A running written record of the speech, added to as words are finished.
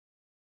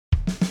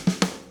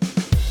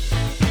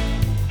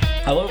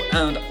Hello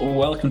and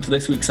welcome to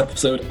this week's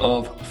episode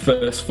of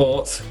First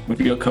Thoughts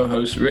with your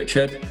co-host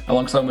Richard,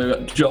 alongside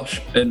with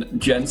Josh and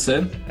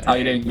Jensen. How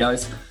you doing,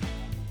 guys?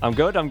 I'm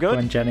good. Go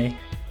on, Jenny.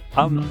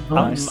 I'm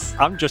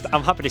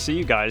happy to see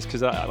you guys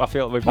because I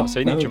feel like we've not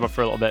seen each other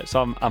for a little bit,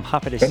 so I'm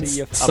happy to see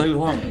you. So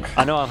long.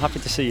 I know. I'm happy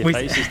to see your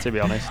faces, to be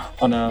honest.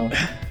 I know.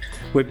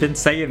 We've been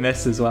saying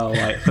this as well,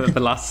 like for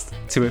the last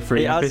 2 or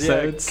 3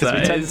 episodes.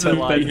 Because we tend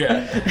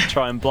to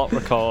try and block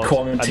record.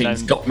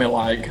 Quarantine's got me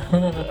like.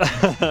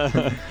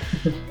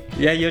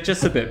 Yeah, you're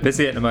just a bit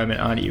busy at the moment,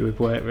 aren't you, with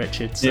work,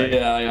 Richard? So.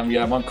 Yeah, I am.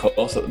 Yeah, I'm on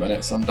course at the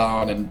minute, so I'm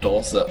down in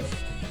Dorset.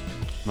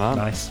 Man.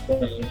 Nice.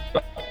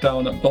 Back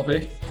down at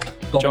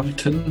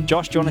Bovington.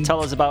 Josh, do you want to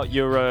tell us about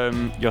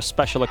your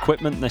special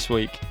equipment this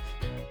week?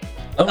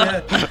 Oh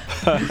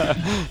yeah.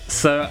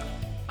 So,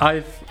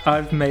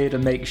 I've made a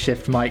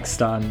makeshift mic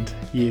stand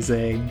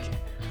using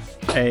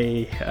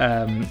a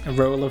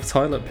roll of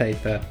toilet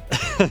paper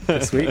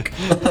this week.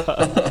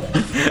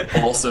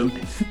 Awesome.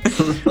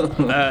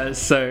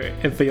 So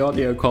if the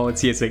audio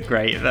quality isn't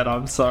great, then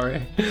I'm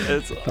sorry.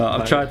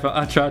 I've tried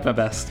my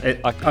best.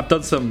 I've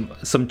done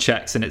some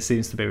checks and it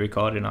seems to be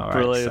recording all right.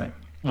 Brilliant. So.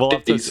 We'll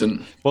have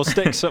Decent. we'll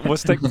stick some we'll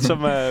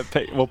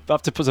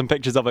have to put some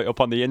pictures of it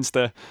up on the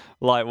Insta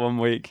like one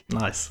week.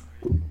 Nice.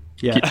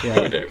 Yeah.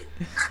 We do.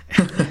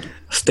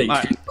 Stay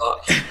tuned.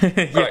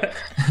 Right.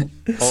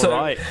 All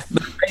right.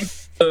 The aim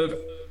of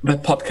the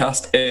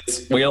podcast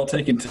is we all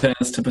taking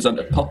turns to present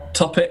a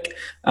topic,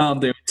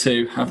 and the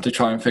two have to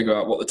try and figure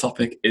out what the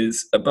topic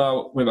is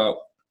about without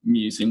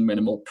using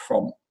minimal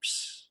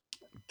prompts.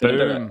 Did I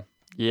do it? Boom.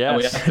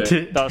 Yes.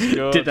 That's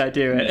good. Did I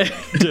do it?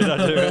 Did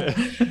I do it?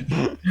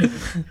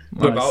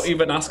 Without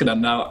even asking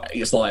them now,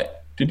 it's like,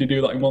 did you do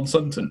that in one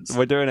sentence?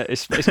 We're doing it.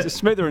 It's just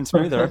smoother and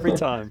smoother every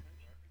time.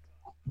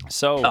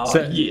 So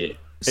Yeah.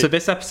 So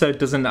this episode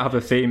doesn't have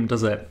a theme,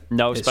 does it?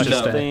 no It's special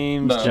just a-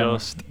 themes, no.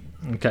 just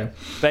Okay.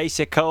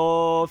 basic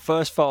old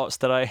first thoughts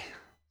today.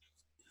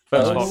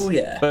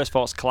 First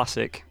thoughts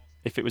classic.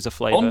 If it was a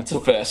flavour. On to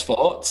first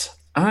thoughts.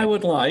 I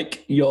would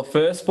like your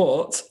first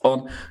thoughts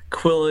on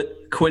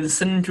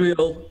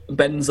quincentrial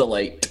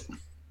benzolate.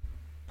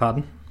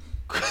 Pardon?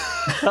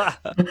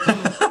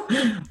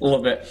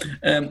 Love it.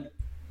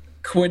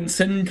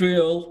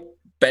 Quincentrial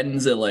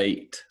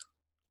benzolate.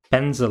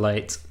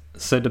 Benzolate.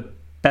 So the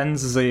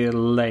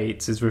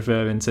benzolate is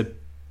referring to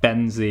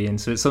benzene.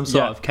 So it's some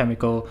sort of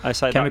chemical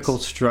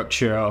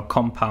structure or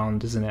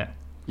compound, isn't it?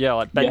 Yeah,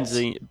 like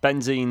benzene. Yes.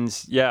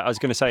 Benzene's. Yeah, I was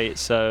going to say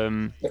it's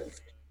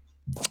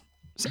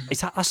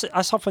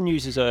that's often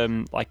used as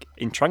like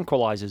in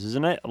tranquilizers,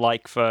 isn't it?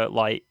 Like for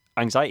like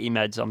anxiety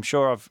meds. I'm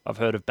sure I've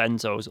heard of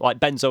benzos, like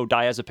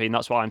benzodiazepine.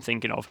 That's what I'm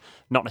thinking of.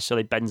 Not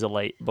necessarily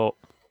benzolate, but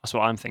that's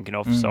what I'm thinking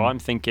of. So I'm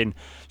thinking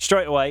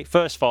straight away.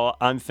 First thought,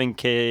 I'm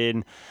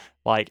thinking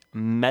like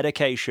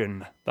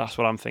medication. That's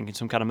what I'm thinking.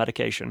 Some kind of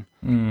medication.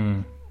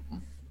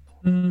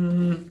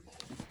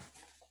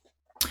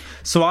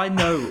 So I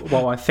know,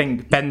 well, I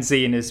think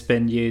benzene has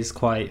been used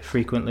quite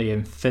frequently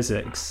in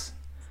physics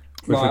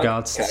with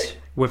regards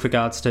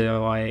to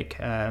like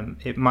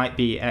it might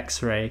be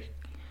X-ray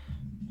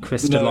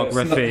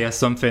crystallography or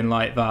something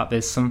like that.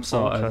 There's some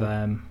sort of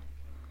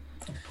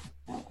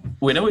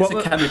We know it's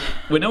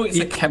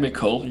a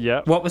chemical.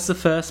 Yeah. What was the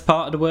first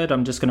part of the word?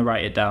 I'm just going to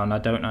write it down. I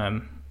don't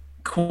know.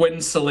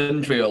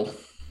 Quincylinder.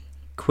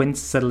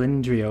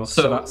 Quincylinder.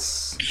 So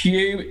that's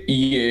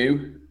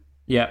Q-U-I-N.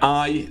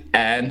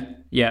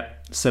 yeah,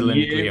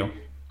 cylindrial.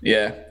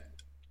 Yeah.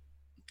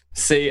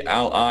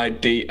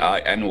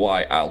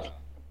 C-L-I-D-I-N-Y-L.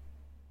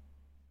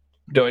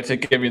 Do I need to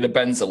give you the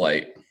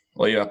benzolate?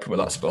 Or are you happy with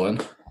that spelling?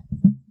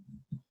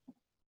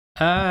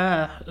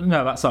 No,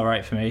 that's all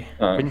right for me.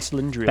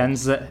 Quincylinder.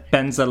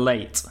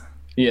 Benzolate.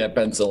 Yeah,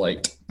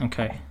 benzolate.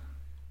 Okay.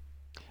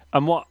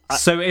 And what?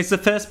 So is the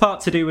first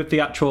part to do with the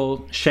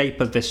actual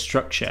shape of this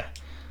structure?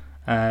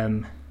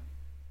 The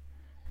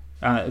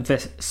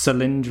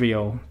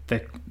cylindrial,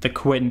 the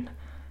quin.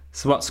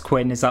 So what's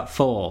quin? Is that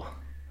 4?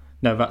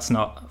 No, that's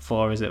not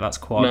 4, is it? That's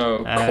quad. No,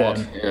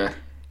 quad, yeah.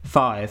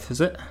 5,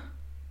 is it?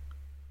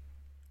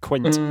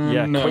 Quint.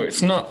 Yeah. No, quint.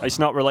 it's not. It's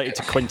not related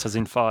to quint as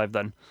in 5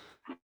 then.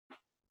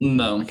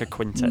 No. Like a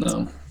quintet.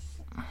 No.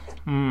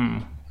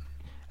 And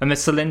the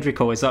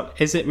cylindrical, is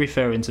it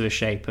referring to the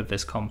shape of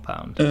this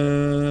compound?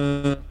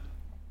 Are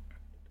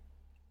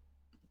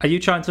you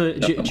trying to?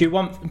 Do you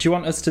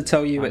want us to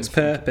tell you its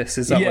purpose?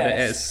 Is that what it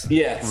is?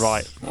 Yes.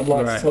 Right. I'd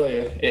like to tell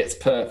you its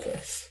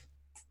purpose.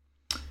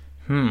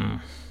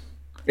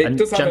 It And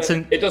does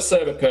Jensen- it does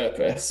serve a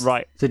purpose.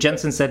 Right. So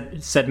Jensen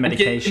said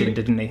medication,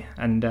 didn't he?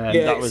 And Yeah,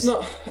 that it's was-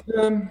 not.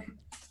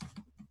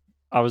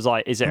 I was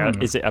like, is it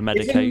a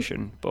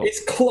medication? But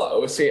It's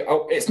close.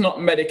 It's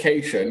not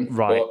medication.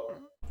 Right. But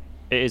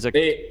it is a.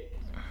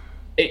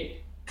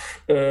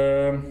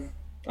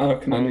 How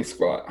can I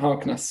describe? How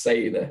can I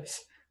say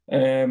this?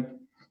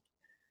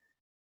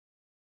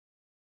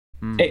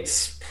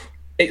 It's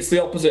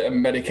the opposite of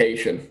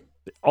medication.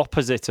 The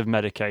opposite of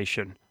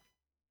medication.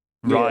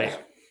 Right.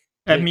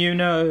 Yeah.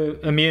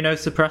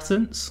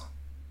 Immunosuppressants?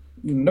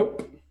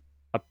 Nope.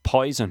 A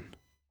poison.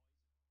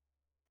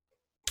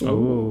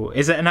 Oh,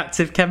 is it an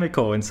active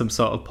chemical in some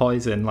sort of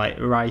poison, like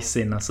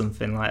ricin or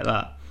something like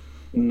that?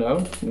 No,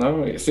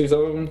 it's his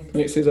own.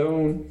 It's his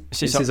own. It's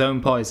his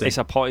own poison. It's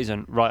a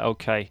poison, right?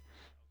 Okay,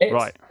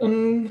 right.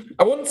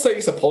 I wouldn't say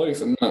it's a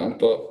poison, no,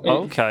 but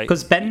Okay.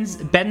 Because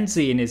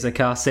benzene is a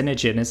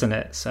carcinogen, isn't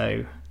it?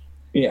 So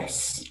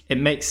yes, it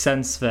makes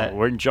sense that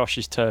We're in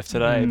Josh's turf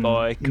today,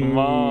 boy. Come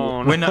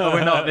on. we're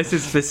not. This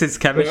is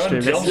chemistry.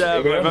 We're on Josh. Yeah,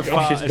 We're on but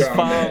Josh's it's ground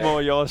far here.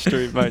 more your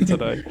street, mate,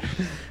 today.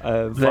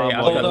 Far I've more got yours.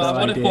 no I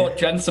would have idea. thought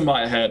Jensen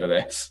might have heard of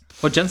this.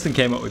 Well, Jensen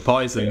came up with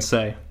poison,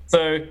 so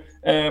So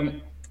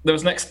there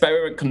was an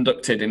experiment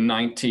conducted in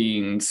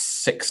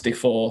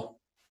 1964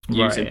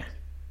 right.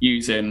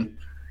 using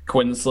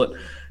quincenyl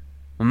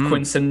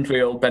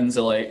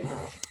benzylate.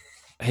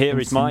 Here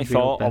is my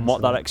thought on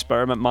what that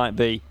experiment might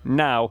be.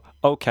 Now,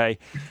 okay.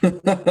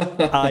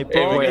 I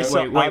brought this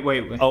up.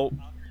 Wait. Oh,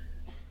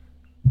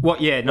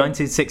 What year?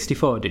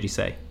 1964? Did you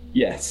say?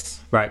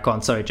 Yes. Right. Go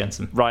on. Sorry,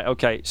 Jensen. right,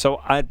 okay.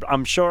 So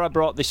I'm sure I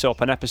brought this up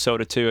an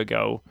episode or two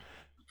ago,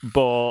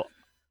 but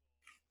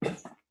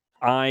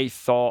I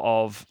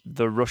thought of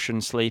the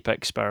Russian sleep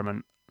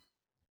experiment.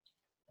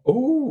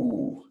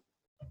 Ooh.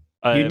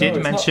 You did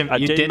it's mention. not- I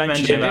You did did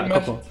mention mention it. that a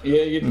couple.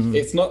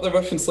 It's not the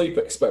Russian sleep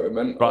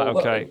experiment. Right, although-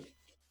 okay.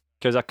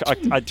 Because I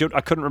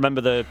couldn't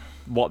remember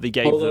what they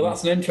gave Although them.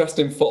 that's an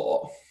interesting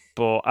thought.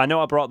 But I know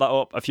I brought that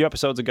up a few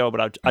episodes ago,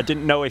 but I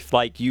didn't know if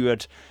like you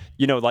had,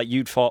 like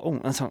you'd thought,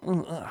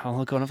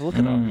 I'll go and have a look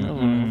at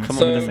that. Come up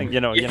with the thing, You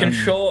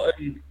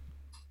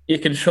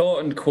can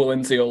shorten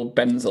quincenyl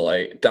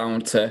benzylate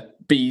down to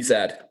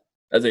BZ,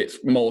 as it's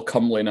more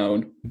commonly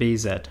known.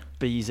 BZ.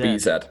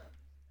 BZ.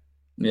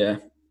 Yeah.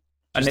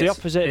 It's the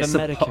opposite of it's a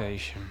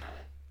medication.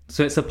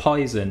 So it's a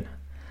poison.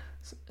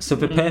 So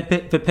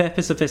the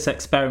purpose of this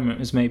experiment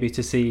was maybe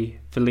to see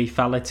the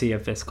lethality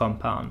of this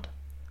compound.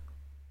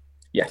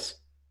 Yes.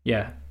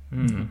 Yeah.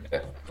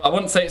 I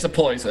wouldn't say it's a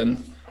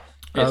poison.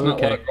 It's not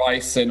okay. like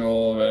ricin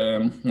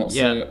or what's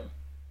Yeah.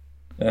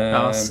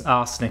 it?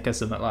 Arsenic or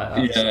something like that.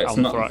 Yeah, it's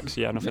not. Anthrax,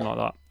 nothing like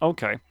that.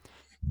 Okay.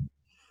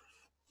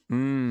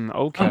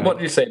 Okay. What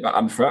did you say about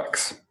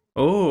anthrax?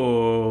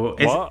 Oh,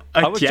 is What?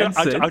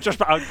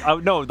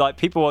 No, like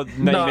people were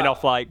naming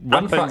off like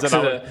weapons Anthrax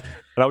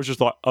and I was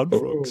just like,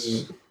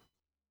 anthrax.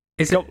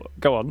 is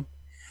Go on.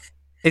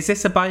 Is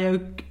this a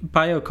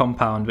bio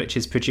compound which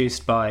is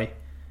produced by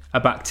a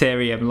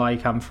bacterium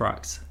like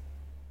anthrax,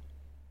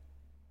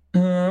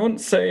 I wouldn't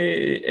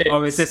say it's...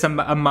 or is this a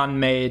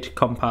man-made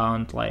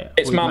compound? Like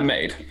It's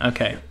man-made.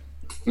 Okay.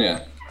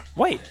 Yeah.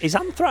 Wait, is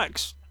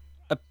anthrax?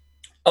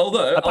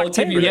 Although, I'll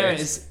give you Yeah,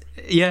 this.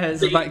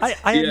 it's a bacteria.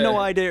 I had Yeah. no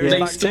idea it was They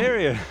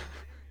bacteria.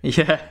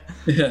 Yeah.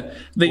 Yeah.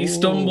 They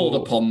stumbled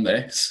upon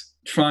this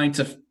trying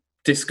to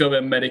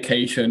discover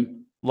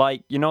medication.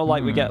 Like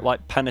we get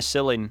like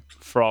penicillin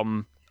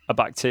from a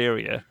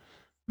bacteria,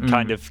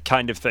 kind of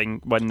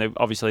thing. When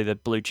obviously the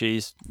blue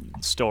cheese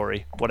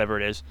story, whatever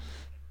it is.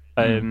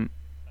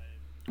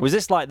 Was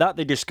this like that?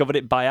 They discovered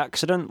it by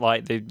accident,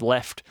 like they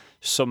left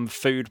some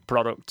food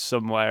product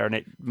somewhere and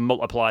it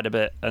multiplied a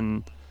bit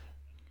and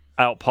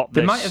out popped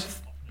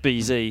this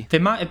BZ. They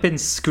might have been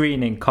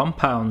screening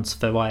compounds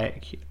for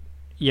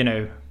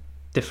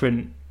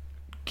different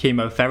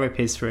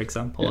chemotherapies, for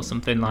example, or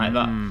something like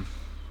that.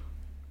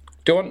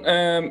 Do you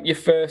want your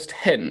first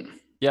hint?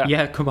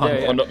 Yeah, come on.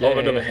 Or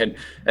another hint.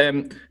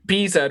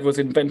 BZ was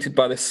invented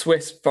by the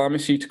Swiss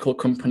pharmaceutical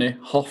company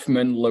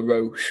Hoffmann La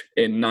Roche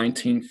in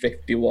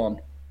 1951.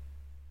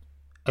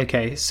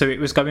 Okay, so it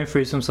was going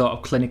through some sort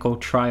of clinical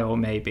trial,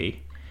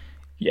 maybe.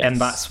 Yes.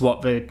 And that's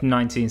what the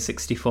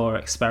 1964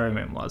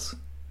 experiment was.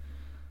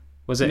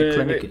 Was it a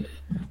clinical...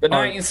 The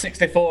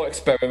 1964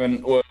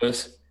 experiment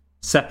was...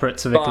 separate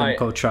to the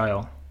clinical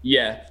trial?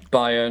 Yeah,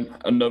 by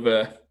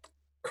another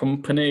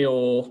company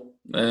or...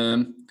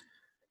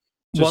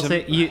 Was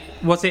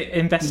it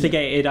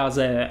investigated as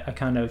a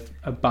kind of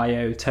a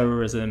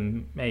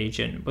bioterrorism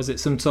agent? Was it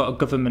some sort of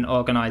government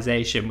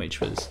organisation which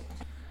was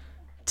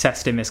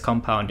testing this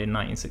compound in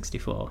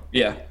 1964?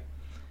 Yeah.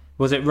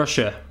 Was it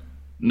Russia?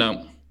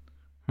 No.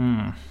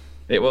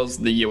 It was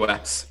the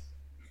US.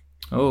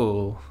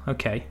 Oh,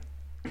 okay.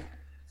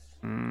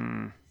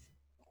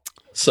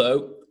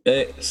 So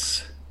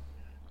it's...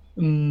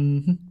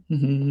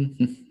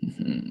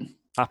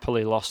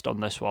 Happily lost on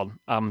this one.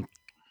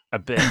 A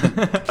bit.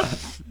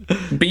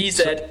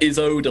 BZ is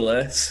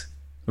odorless.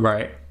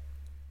 Right.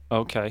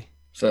 Okay.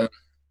 So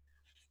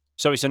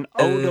it's an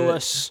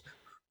odorless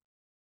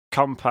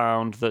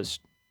compound that's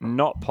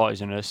not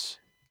poisonous,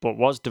 but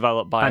was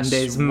developed by And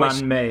is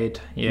man-made.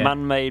 Yeah.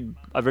 man-made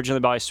originally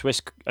by a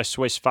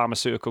Swiss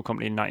pharmaceutical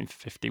company in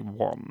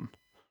 1951.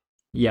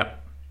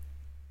 Yep.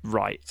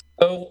 Right.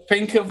 So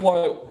think of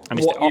what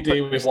you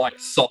do with like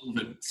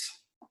solvents.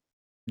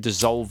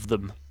 Dissolve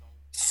them.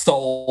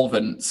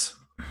 Solvents.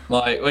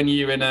 Like when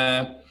you're in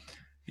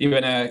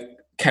a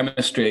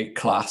chemistry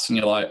class and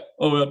you're like,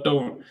 oh,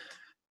 don't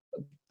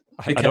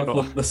be careful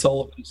with the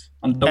solvents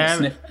and don't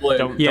sniff glue.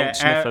 Don't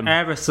sniff them.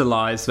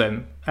 Aerosolize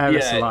them.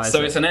 Yeah,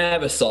 so it's an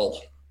aerosol.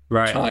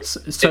 Right.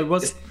 So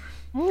was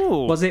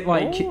it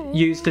like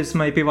used as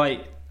maybe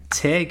like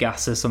tear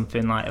gas or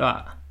something like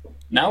that.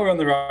 Now we're on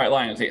the right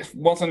lines.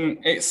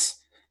 It's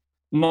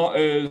not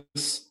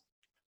as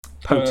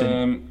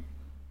Potent.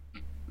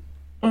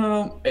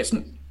 Well, it's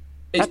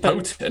Pepper.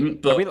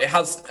 potent, but it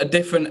has a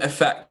different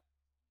effect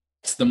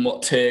than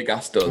what tear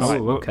gas does,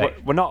 Oh, okay.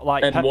 We're not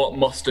like and what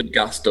mustard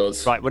gas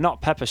does. right. We're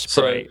not pepper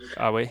spray,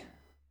 are we?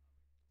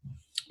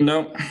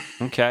 No.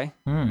 Okay.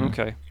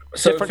 Okay.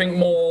 So Different- I think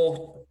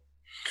more.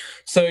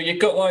 So you've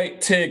got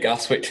like tear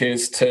gas, which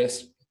is to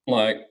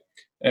like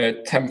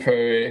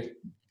temporary,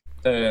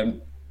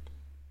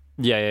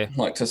 Yeah.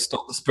 like to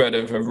stop the spread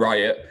of a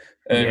riot.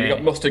 You've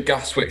got mustard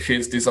gas, which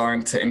is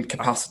designed to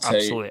incapacitate.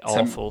 Absolutely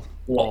awful.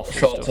 Awful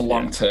short stuff, to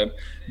long term.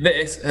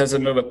 This has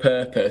another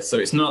purpose, so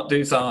it's not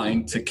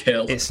designed to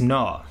kill. It's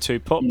not.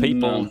 To put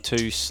people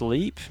to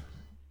sleep.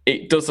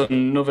 It does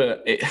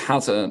another. It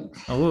has a.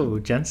 Oh,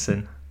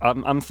 Jensen.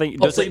 I'm thinking.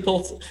 Does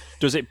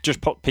it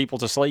just put people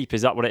to sleep?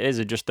 Is that what it is?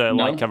 Or just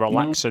like a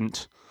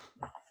relaxant?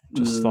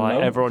 Just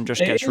like everyone just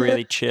gets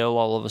really chill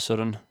all of a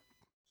sudden.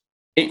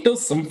 It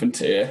does something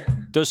to you.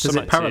 Does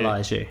it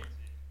paralyze you?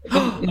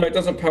 No, it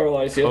doesn't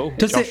paralyze you. Oh,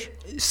 Does Josh.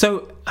 it?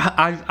 So,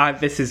 I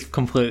this is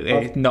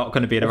completely not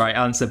going to be the right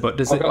answer, but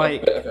does it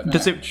like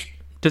does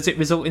it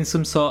result in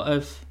some sort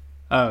of?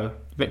 Oh,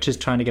 Richard's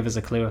trying to give us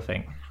a clue. I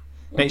think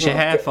makes your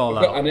hair fall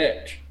I've got out. an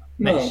itch.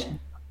 No.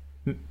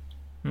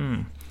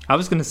 I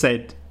was going to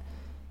say.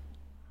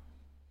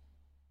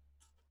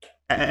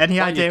 Any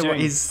What are idea you what doing?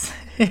 he's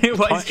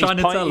what he's trying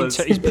to tell us?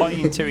 He's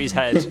pointing to his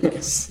head.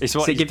 It's what Does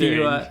it he's give doing.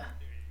 you Are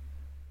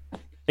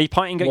you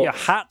pointing at your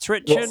hat,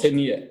 Richard?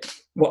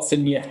 What's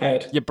in your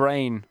head? Your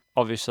brain,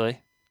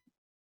 obviously.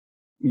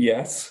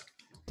 Yes.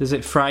 Does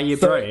it fry your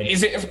So brain?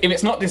 is it? If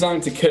it's not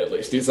designed to kill,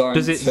 it's designed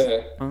Does it-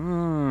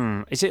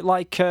 to. Is it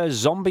like a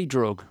zombie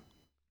drug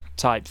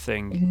type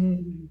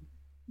thing?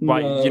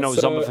 Like No,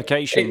 so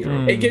zombification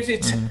drug. It gives you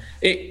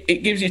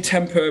it gives you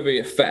temporary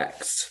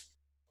effects.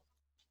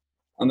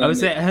 And then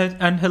Is it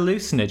an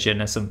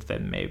hallucinogen or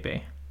something?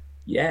 Maybe.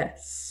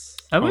 Yes.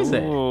 Oh, is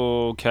it?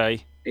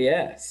 Okay.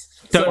 Yes.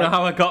 Don't So know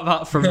how I got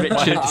that from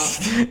Richard's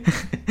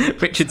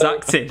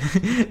acting.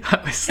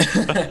 That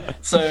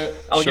was... So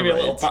I'll give you a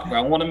little Charades.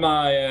 background. One of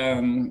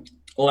my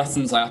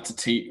lessons I had to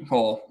teach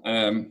for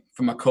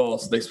my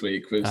course this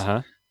week was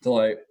to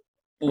like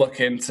look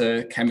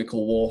into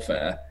chemical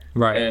warfare.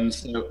 Right. And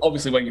so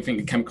obviously when you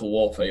think of chemical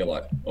warfare, you're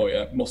like, oh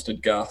yeah,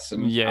 mustard gas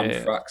and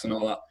anthrax and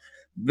all that.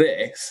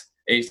 This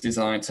is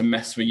designed to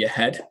mess with your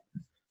head.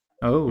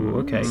 Oh,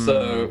 okay.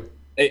 So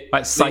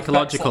Like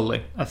psychological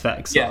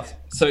effects. Yeah.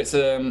 So it's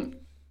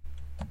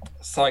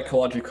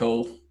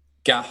psychological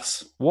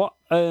gas, What?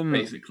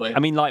 basically. I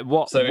mean, like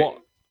what? So what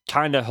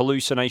kind of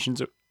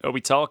hallucinations are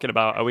we talking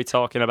about? Are we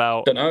talking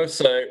about? don't know.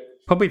 So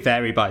Probably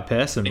vary by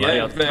person, right?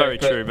 Yeah, very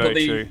true, but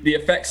very true. The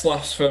effects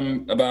last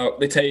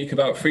they take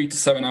about 3 to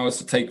 7 hours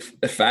to take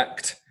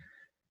effect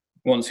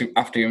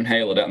after you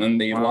inhaled it, and then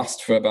they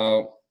last for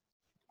about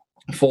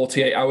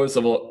 48 hours.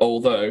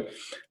 Although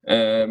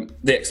the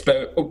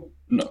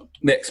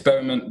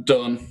experiment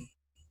done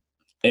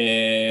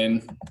in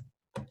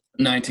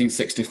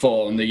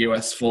 1964 in the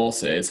US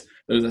forces,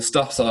 there was a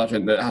staff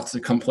sergeant that had to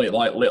complete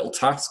like little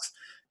tasks,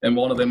 and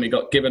one of them he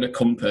got given a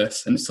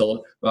compass and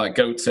told, right,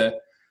 go to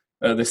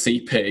the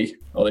CP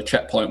or the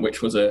checkpoint,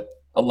 which was a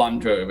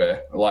Land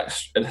Rover, like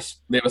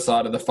the other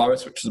side of the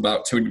forest, which was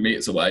about 200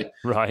 meters away.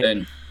 Right.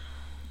 And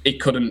he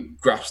couldn't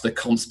grasp the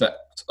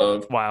concept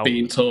of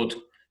being told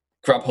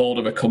grab hold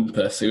of a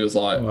compass. He was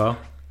like,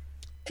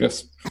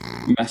 just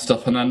messed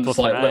up, and then just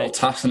like little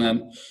tasks, and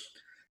then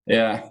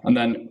and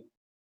then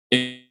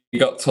he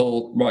got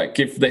told, right,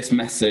 give this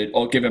message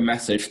or give a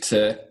message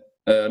to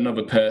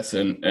another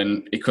person,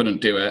 and he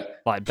couldn't do it.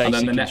 Like basic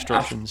and then the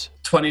instructions.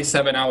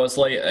 27 hours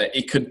later,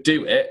 he could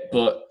do it,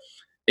 but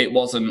it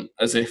wasn't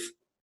as if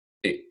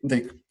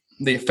the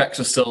effects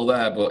are still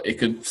there, but it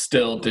could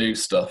still do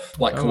stuff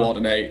like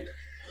coordinate.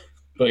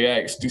 But yeah,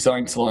 it's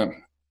designed to like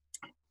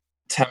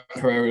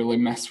temporarily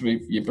mess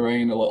with your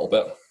brain a little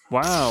bit.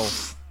 Wow.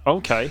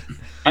 Okay.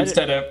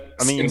 Instead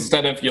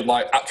of you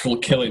like actual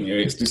killing you,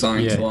 it's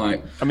designed to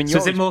like. I mean, so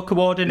is it more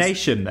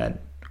coordination then?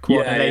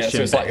 Coordination.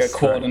 So it's like a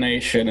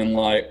coordination and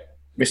like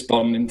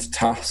responding to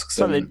tasks.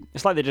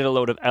 It's like they did a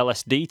load of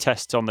LSD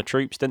tests on the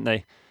troops, didn't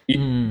they?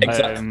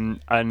 Exactly.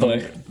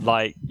 And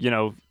like, you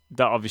know,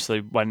 that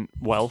obviously went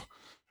well.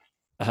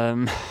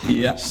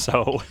 Yeah.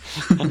 So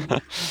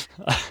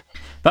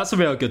that's a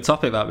real good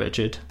topic, that,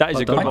 Richard. That is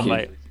a good one,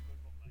 mate.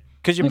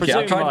 Because you presume,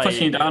 I tried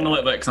pushing you down a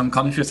little bit because I'm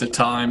conscious of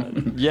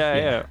time.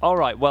 Yeah. All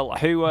right. Well,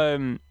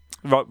 who?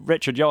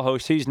 Richard, your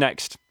host. Who's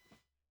next?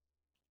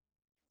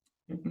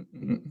 Go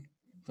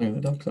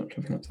on,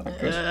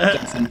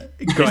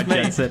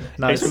 Jensen.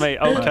 Nice. It's me.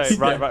 Okay.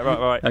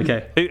 Right.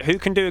 Okay. Who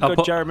can do a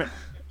good Jeremy?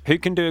 Who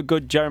can do a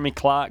good Jeremy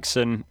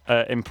Clarkson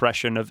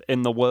impression of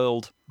 "In the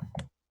World"?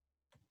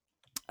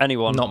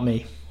 Anyone? Not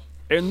me.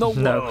 In the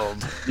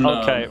world.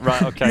 Okay.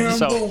 Right. Okay.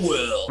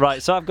 So.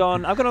 Right. So I've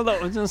gone a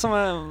little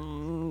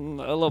somewhere.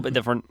 little bit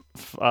different.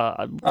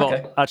 But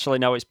Okay. actually,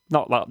 no, it's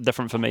not that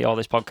different for me or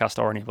this podcast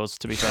or any of us,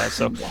 to be fair.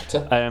 So, but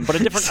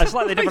a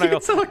slightly different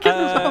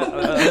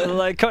angle.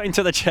 Like cutting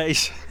to the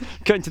chase.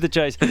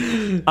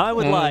 I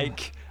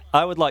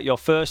would like your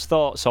first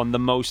thoughts on the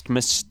most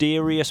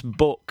mysterious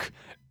book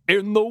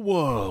in the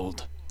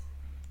world.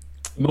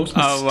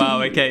 Oh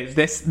wow! Okay,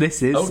 this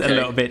is a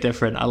little bit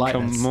different. I like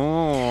this. Come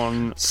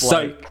on.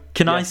 So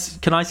can I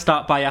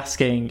start by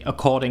asking,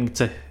 according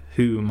to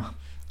whom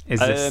is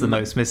this the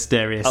most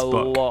mysterious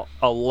book?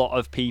 A lot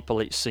of people,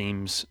 it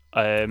seems.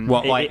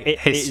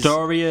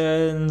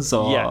 Historians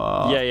or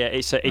yeah.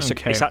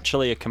 It's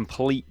actually a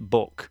complete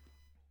book.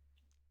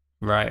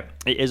 Right.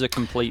 It is a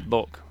complete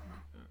book.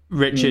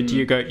 Richard,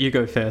 you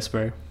go first,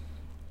 bro.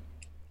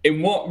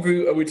 In what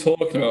route are we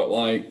talking about?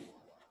 Like,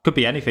 could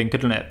be anything,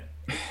 couldn't it?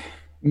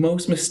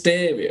 Most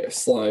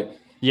mysterious, like.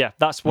 Yeah,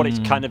 that's what it's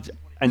kind of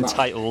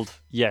entitled.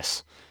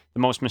 Yes, the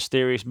most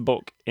mysterious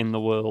book in the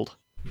world.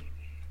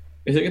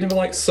 Is it going to be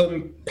like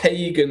some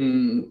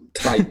pagan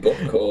type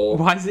book, or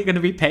why is it going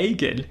to be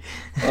pagan?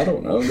 I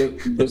don't know.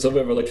 There's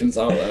other religions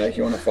out there if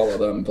you want to follow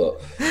them,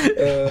 but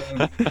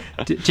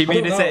do you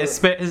mean is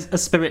it a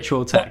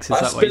spiritual text? Is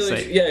that what you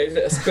say? Yeah, is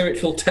it a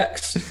spiritual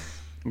text?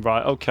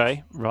 Right.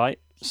 Okay. Right.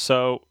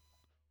 So,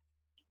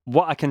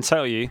 what I can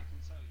tell you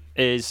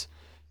is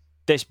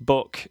this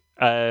book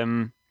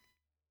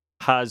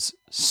has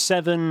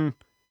 7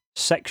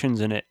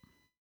 sections in it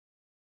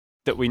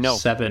that we know.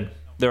 7.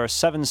 There are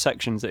 7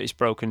 sections that it's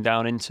broken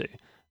down into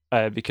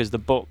because the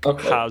book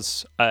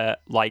has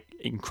like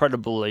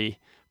incredibly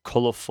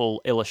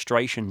colourful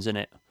illustrations in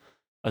it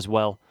as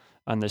well.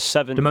 And there's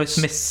 7. The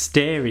most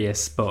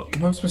mysterious book.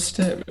 Most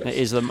mysterious. It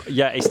is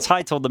it's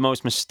titled The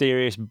Most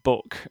Mysterious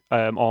Book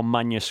or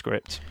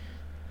Manuscript.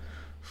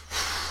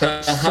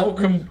 How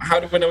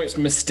do we know it's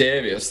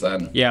mysterious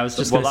then? Yeah, I was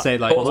just going to say,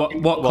 like,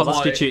 what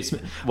constitutes...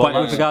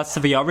 with regards to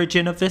the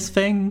origin of this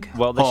thing?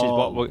 Well, this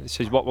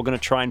is what we're going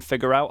to try and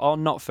figure out or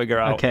not figure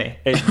out. Okay.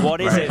 Is what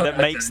is it that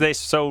makes this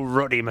so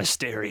ruddy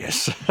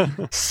mysterious?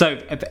 So,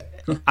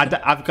 I'm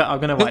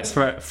going to like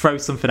throw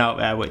something out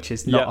there, which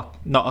is not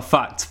a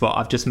fact, but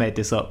I've just made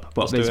this up.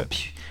 But there's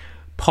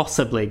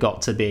possibly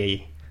got to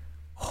be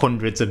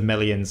hundreds of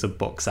millions of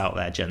books out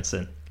there,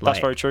 Jensen. That's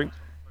very true.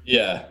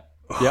 Yeah.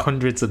 Yep.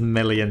 Hundreds of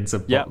millions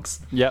of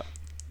books. Yep.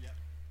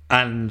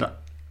 And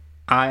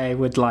I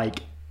would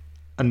like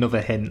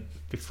another hint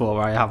before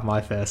I have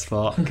my first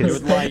thought. You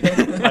would like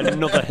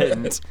another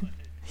hint?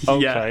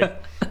 Okay.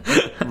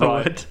 Yeah.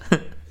 Right.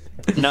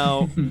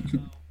 Now,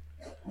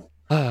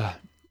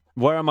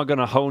 where am I going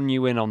to hone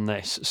you in on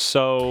this?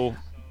 So,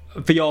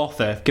 the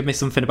author. Give me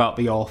something about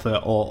the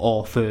author or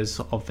authors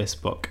of this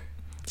book.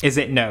 Is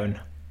it known?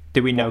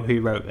 Do we know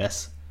who wrote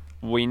this?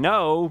 We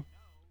know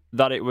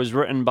that it was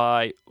written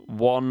by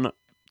 1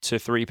 to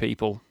 3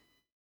 people,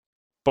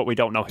 but we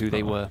don't know who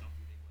they were.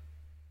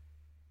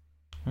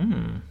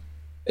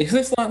 Is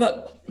this like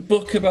that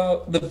book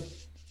about the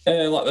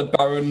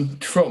Baron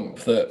Trump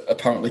that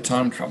apparently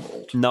time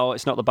travelled? No,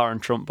 it's not the Baron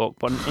Trump book,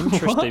 but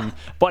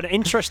an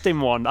interesting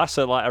one. That's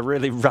a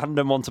really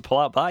random one to pull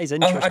out. That is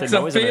interesting,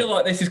 though, isn't it? I feel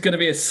like this is going to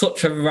be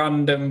such a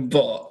random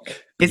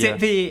book. Is it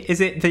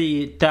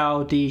the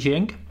Dao De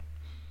Jing?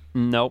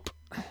 Nope.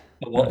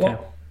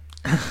 What?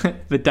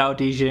 The Dao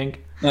De Jing.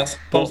 That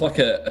sounds like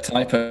a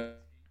type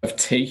of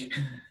tea.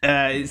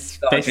 It's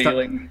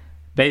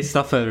based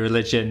off a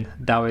religion,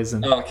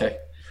 Taoism. Oh, okay.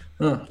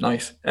 Oh,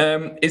 nice.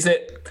 Is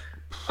it...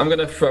 I'm going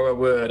to throw a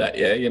word at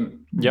you.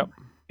 Yep.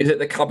 Is it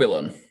the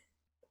Kabbalah?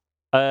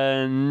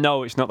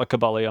 No, it's not the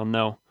Kabbalah,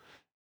 no.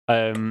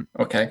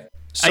 Okay.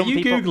 Are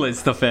you Googling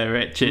stuff here,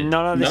 Richard?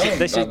 No,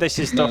 this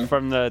is stuff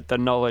from the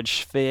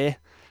knowledge sphere.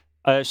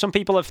 Some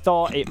people have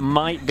thought it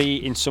might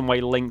be in some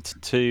way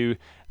linked to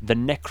the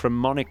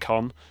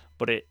Necromonicon,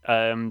 but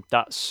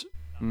that's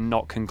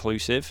not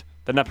conclusive.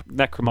 The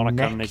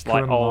Necromonicon is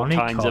like all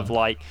kinds of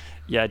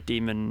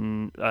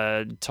demon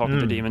talking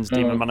to demons,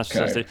 demon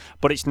manifestation,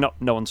 but it's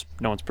not. No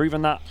one's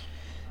proven that.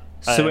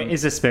 So it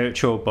is a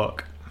spiritual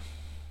book,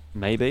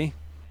 maybe.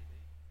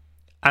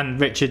 And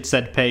Richard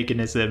said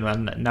paganism,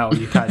 and now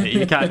you kind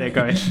of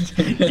going.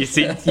 you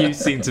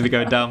seem to be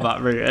going down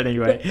that route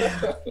anyway.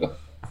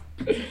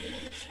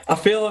 I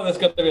feel like there's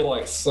going to be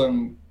like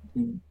some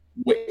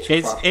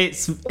witchcraft.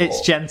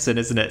 It's Jensen,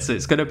 isn't it? So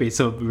it's going to be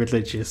some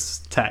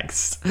religious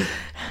text.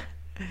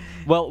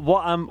 Well,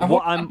 I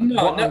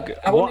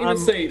won't even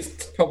say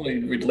it's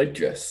probably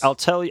religious. I'll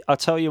tell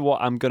you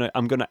what I'm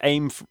gonna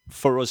aim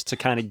for us to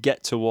kind of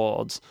get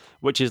towards,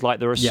 which is like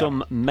there are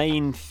some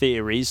main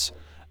theories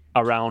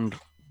around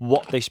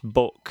what this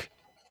book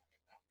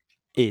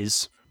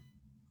is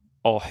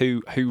or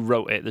who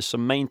wrote it. There's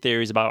some main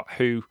theories about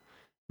who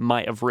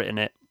might have written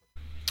it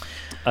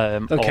or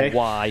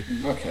why.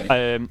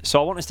 Okay.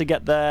 So I want us to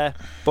get there,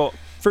 but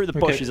through the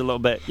bushes a little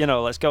bit.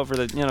 Let's go for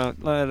the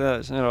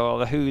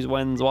the who's,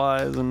 when's,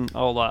 why's, and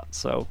all that.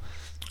 So.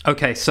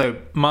 Okay, so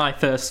my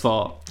first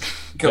thought.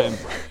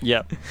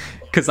 Yeah.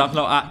 Because I've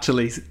not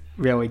actually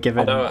really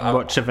given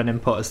much of an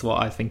input as to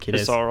what I think it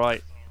is. It's all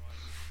right.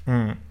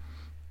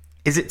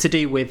 Is it to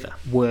do with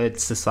word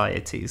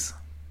societies?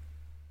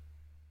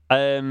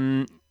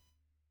 No,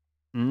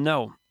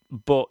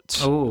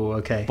 but Oh,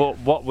 okay. But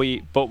what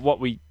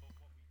we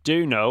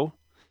do know,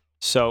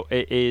 so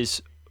it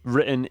is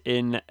written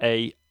in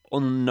a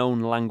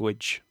unknown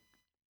language.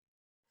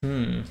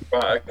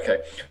 Right,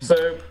 okay.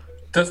 So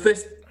does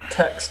this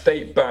text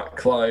date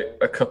back like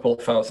a couple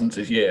of thousands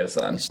of years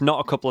then? It's not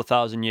a couple of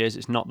thousand years.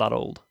 It's not that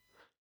old.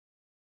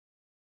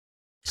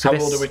 So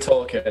How old are we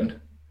talking?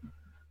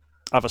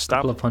 Have a stab.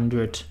 couple of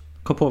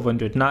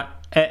hundred,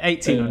 not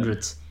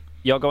 1800s.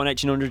 You're going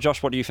 1800,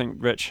 Josh. What do you think,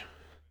 Rich?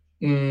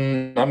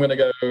 I'm going to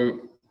go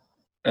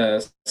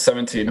 1700s.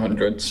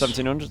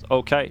 1700s?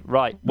 Okay,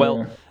 right.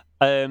 Well,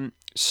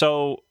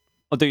 so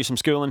I'll do some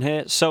schooling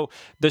here. So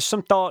there's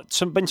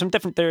been some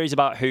different theories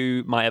about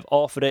who might have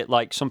authored it.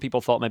 Like some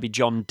people thought maybe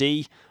John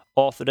Dee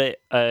authored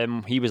it.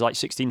 He was like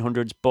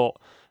 1600s, but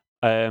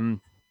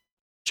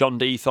John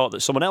Dee thought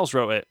that someone else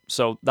wrote it.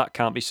 So that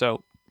can't be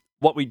so.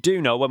 What we do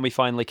know when we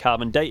finally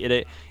carbon dated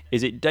it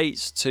is it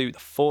dates to the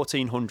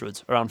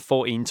 1400s, around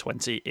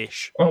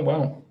 1420-ish. Oh,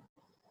 wow.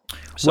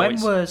 So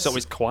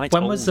it's quite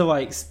old. When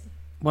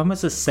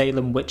was the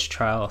Salem witch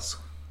trials?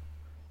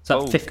 Is that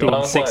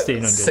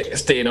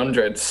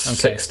 1600? 1600s.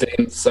 Okay.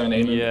 16,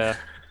 17. Yeah.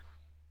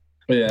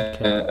 Yeah.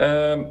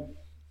 Okay.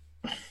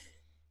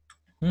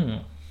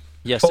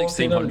 Yeah,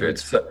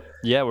 1400s.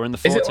 Yeah, we're in the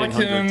Is it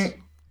 1400s.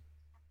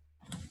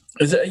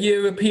 is it a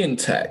European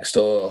text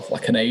or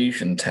like an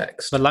Asian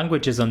text? The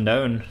language is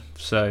unknown,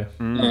 so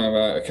Oh,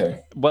 right,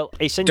 okay. Well,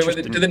 it's Do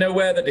interesting. they know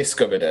where they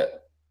discovered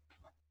it?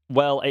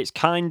 Well, it's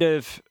kind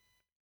of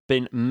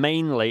been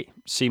mainly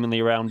seemingly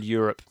around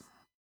Europe.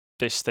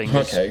 This thing,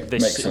 Makes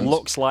sense.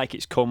 looks like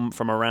it's come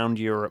from around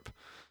Europe.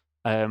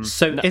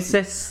 is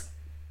this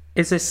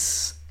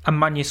a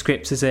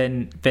manuscript? As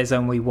in, there's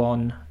only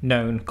one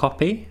known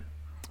copy?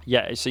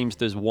 Yeah, it seems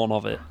there's one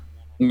of it,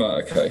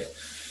 Right, okay.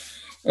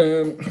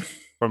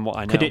 from what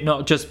I know. Could it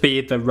not just be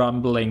the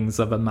ramblings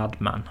of a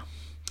madman?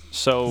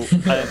 So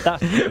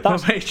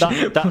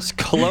that's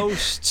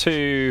close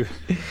to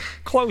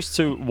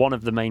one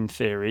of the main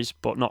theories,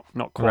 but not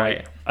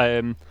quite.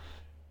 Right.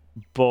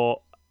 But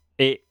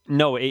the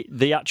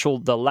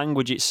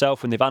language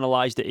itself, when they've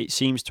analysed it, it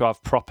seems to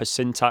have proper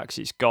syntax.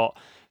 It's got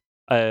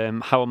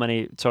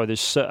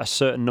there's a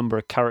certain number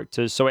of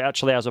characters, so it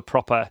actually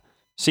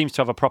seems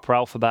to have a proper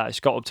alphabet. It's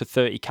got up to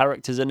 30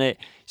 characters in it.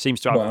 Seems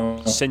to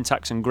have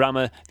syntax and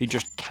grammar. They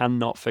just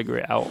cannot figure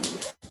it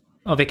out.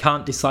 Oh, they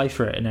can't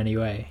decipher it in any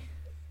way.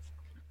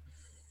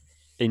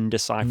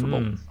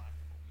 Indecipherable.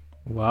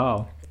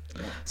 Wow.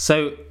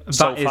 So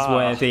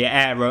where the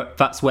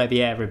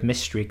air of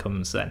mystery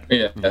comes then.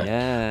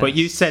 Yeah. But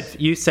you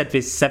said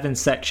there's 7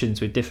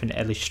 sections with different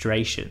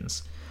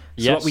illustrations.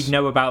 So what we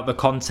know about the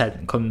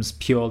content comes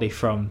purely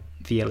from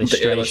the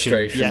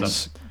illustrations.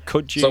 Yes.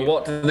 Could you? So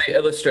what do the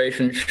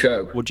illustrations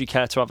show? Would you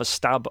care to have a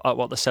stab at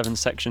what the 7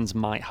 sections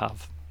might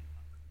have?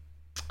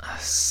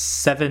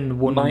 7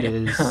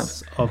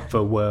 wonders of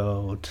the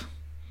world.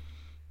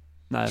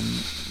 No.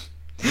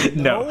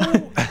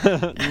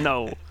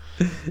 No.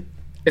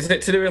 Is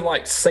it to do with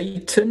like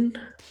Satan?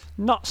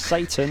 Not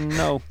Satan,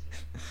 no.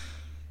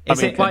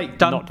 Is it like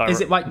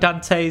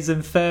Dante's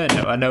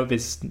Inferno? I know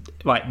there's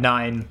like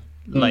 9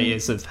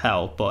 layers of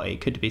hell, but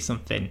it could be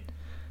something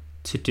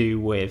to do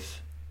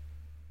with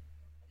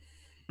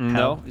No,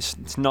 hell.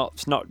 it's not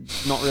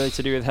really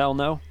to do with hell,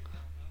 no.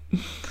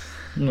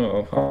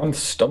 No, I'm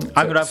stumped.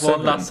 I'm gonna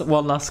have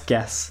one last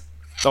guess.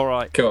 All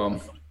right. Go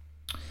on.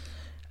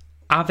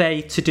 Are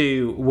they to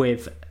do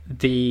with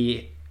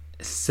the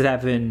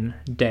 7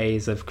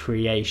 days of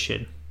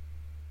creation?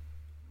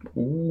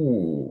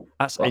 Ooh,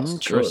 That's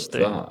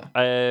interesting. Good,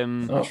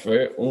 that. That's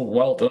very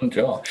well done,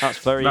 Josh. That's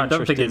very I interesting.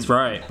 don't think it's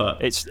right, but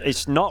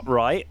It's not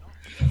right,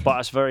 but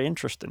it's very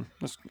interesting.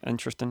 That's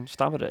interesting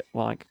stab at it.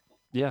 Like,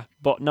 yeah.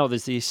 But no,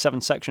 there's these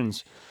 7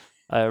 sections.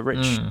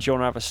 Rich, do you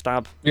want to have a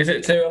stab? Is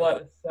it to like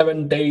the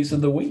 7 days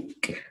of the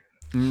week?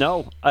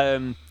 No,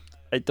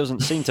 it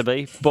doesn't seem to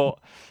be. But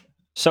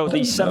so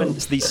these seven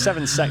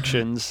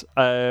sections.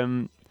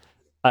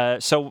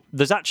 So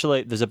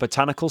there's a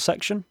botanical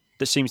section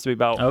that seems to be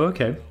about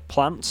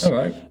plants. All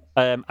right.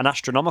 An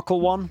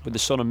astronomical one with the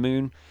sun and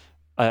moon.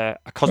 A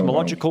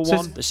cosmological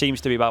one that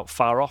seems to be about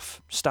far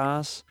off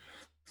stars.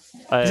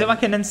 is it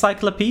like an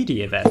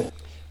encyclopedia then?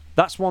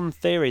 That's one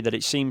theory, that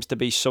it seems to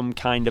be some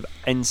kind of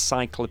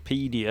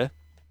encyclopedia,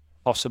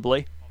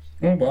 possibly.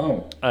 Oh,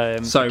 wow.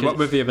 Sorry, what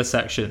were the other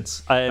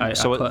sections?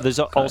 There's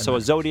also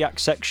a zodiac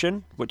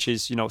section, which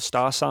is,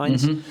 star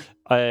signs.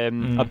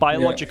 A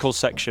biological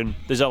section.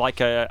 There's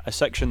a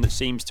section that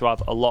seems to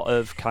have a lot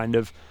of kind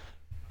of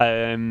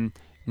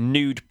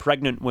nude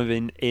pregnant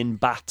women in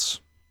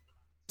baths.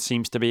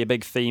 Seems to be a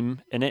big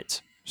theme in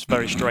it. It's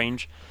very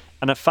strange.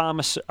 And a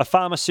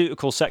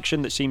pharmaceutical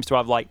section that seems to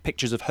have like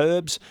pictures of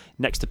herbs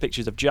next to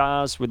pictures of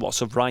jars with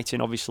lots of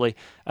writing, obviously.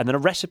 And then a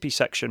recipe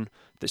section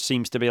that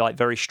seems to be like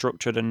very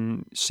structured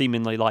and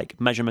seemingly like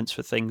measurements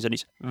for things. And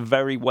it's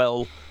very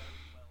well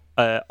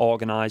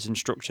organized and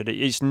structured.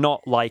 It is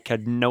not like a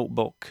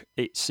notebook.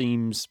 It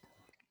seems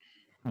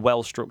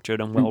well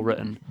structured and well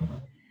written.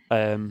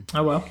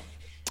 Oh well.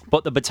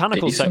 But the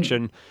botanical Decent.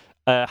 section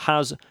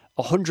has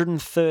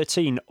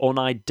 113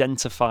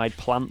 unidentified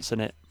plants in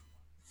it.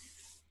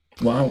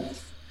 Wow.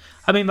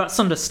 I mean, that's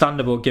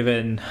understandable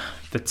given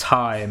the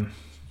time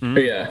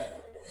Yeah.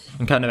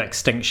 and kind of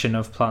extinction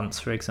of plants,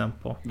 for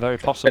example. Very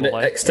And possible.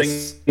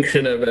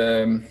 extinction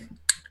of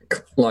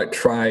like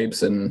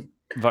tribes and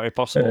Very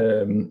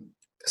possible.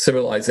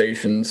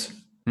 civilizations.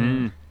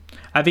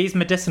 Are these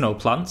medicinal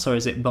plants, or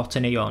is it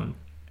botany on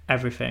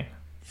everything?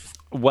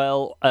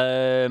 Well,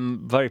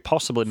 very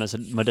possibly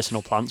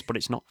medicinal plants, but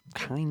it's not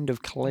kind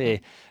of clear.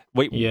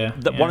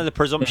 One of the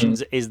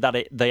presumptions is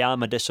that they are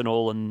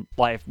medicinal, and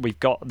like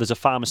there's a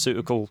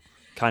pharmaceutical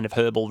kind of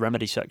herbal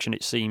remedy section,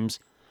 it seems,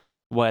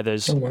 where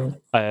there's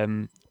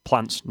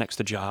plants next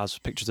to jars,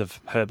 pictures of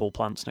herbal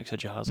plants next to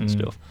jars and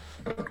stuff.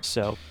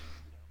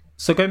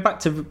 So going back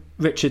to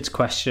Richard's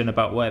question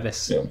about where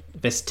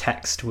this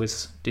text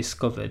was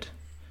discovered,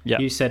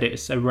 you said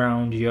it's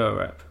around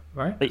Europe,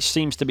 right? It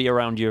seems to be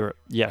around Europe,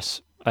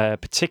 yes.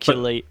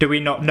 Particularly, but do we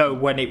not know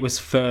when it was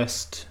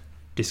first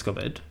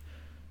discovered,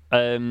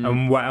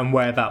 and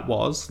where that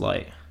was?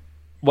 Like,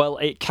 well,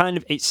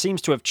 it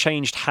seems to have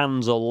changed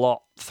hands a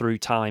lot through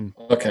time.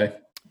 Okay.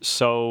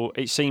 So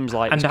it seems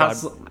like. And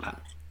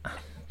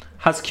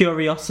has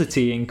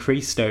curiosity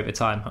increased over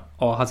time,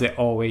 or has it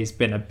always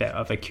been a bit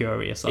of a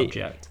curious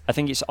object? I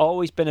think it's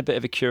always been a bit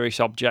of a curious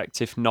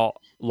object, if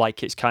not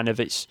like it's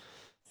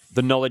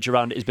the knowledge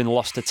around it has been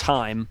lost to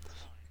time.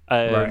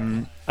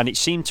 And it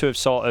seemed to have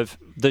sort of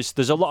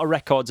there's a lot of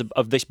records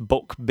of this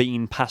book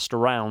being passed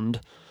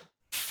around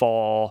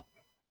for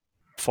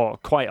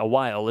quite a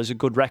while. There's a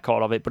good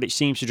record of it, but it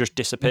seems to just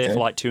disappear for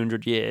like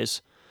 200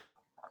 years.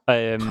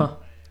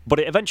 But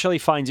it eventually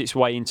finds its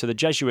way into the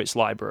Jesuits'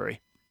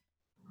 library,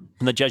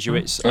 and the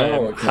Jesuits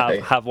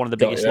have one of the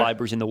biggest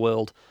libraries in the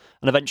world.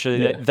 And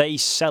eventually they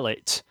sell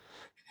it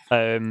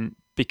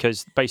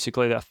because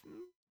basically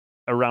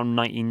around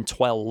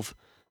 1912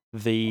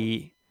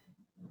 the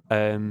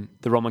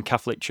Roman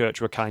Catholic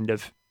Church were kind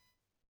of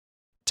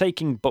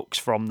taking books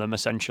from them,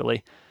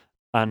 essentially.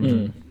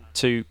 And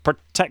to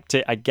protect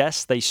it, I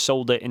guess, they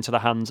sold it into the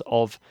hands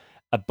of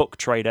a book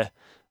trader,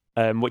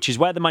 which is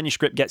where the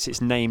manuscript gets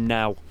its name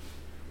now.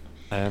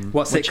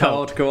 What's it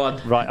called? Go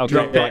on. Right, okay.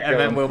 Drop it, and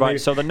then we'll move.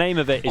 So the name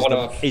of it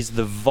is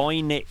the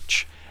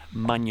Voynich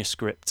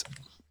manuscript.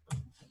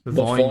 The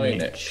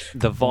Voynich.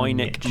 The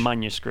Voynich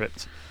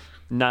manuscript.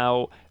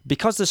 Now,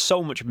 because there's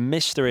so much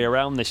mystery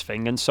around this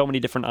thing and so many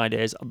different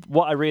ideas,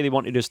 what I really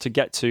wanted us to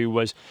get to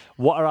was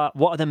what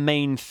are the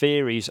main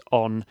theories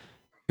on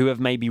who have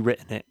maybe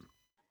written it,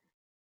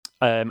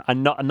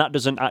 and that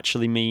doesn't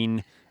actually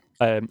mean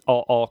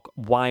or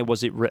why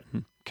was it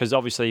written? Because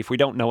obviously, if we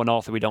don't know an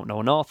author, we don't know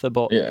an author.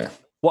 But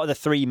what are the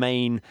three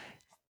main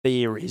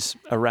theories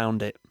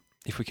around it?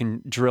 If we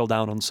can drill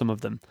down on some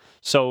of them.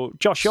 So,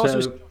 Josh,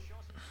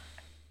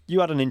 you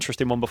had an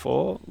interesting one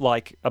before,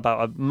 like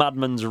about a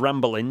madman's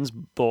ramblings,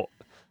 but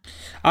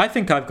I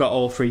think I've got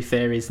all three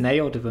theories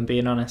nailed, if I'm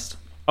being honest.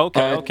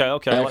 Okay.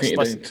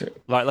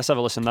 Let's have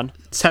a listen then.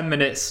 10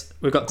 minutes.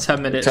 We've got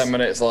 10 minutes. 10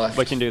 minutes left.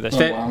 We can do this.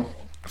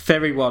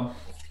 Theory 1.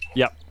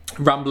 Yep.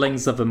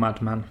 Ramblings of a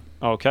madman.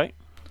 Okay.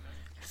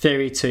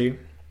 Theory 2.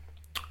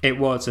 It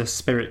was a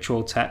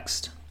spiritual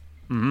text.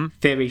 Mm-hmm.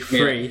 Theory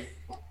 3.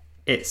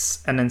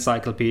 It's an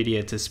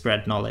encyclopedia to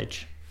spread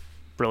knowledge.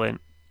 Brilliant.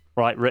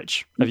 Right,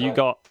 Rich, have you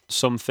got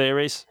some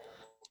theories?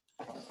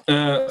 So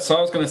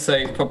I was going to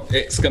say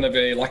it's going to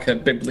be like a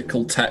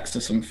biblical text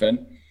or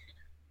something.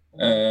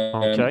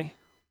 Okay.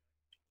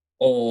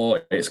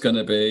 Or it's going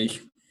to be,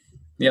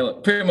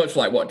 pretty much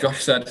like what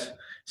Josh said.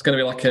 It's going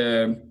to be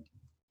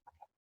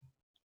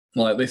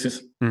like this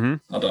is, I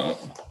don't know.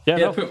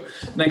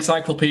 An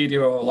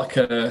encyclopedia or like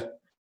a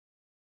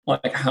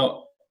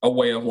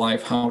way of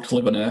life, how to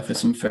live on Earth or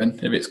something.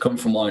 If it's come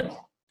from like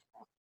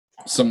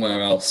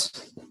somewhere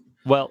else.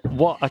 Well,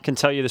 what I can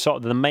tell you,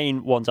 the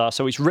main ones are,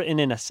 so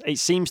it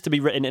seems to be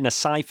written in a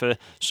cipher,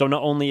 so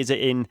not only is it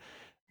in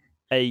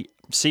a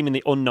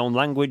seemingly unknown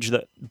language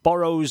that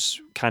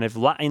borrows kind of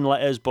Latin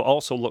letters, but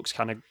also looks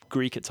kind of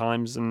Greek at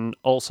times and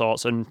all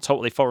sorts, and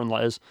totally foreign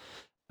letters.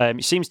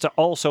 It seems to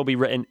also be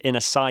written in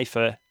a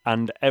cipher,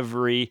 and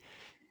every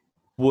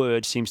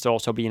word seems to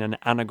also be in an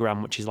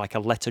anagram, which is like a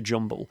letter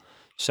jumble.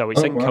 So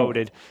it's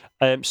encoded.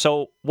 Wow.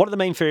 So one of the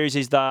main theories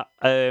is that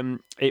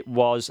it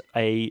was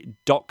a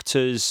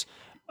doctor's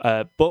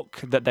book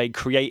that they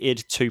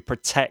created to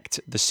protect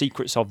the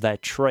secrets of their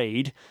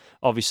trade.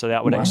 Obviously,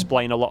 that would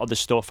explain a lot of the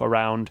stuff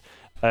around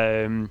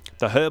the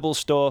herbal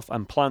stuff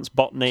and plants,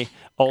 botany.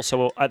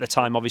 Also, at the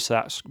time, obviously,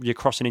 you're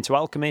crossing into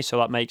alchemy, so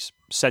that makes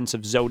sense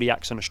of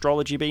zodiacs and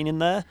astrology being in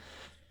there.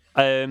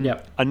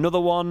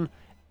 Another one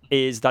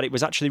is that it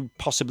was actually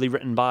possibly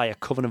written by a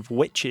coven of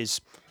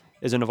witches.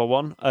 Is another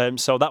one.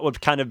 So that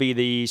would kind of be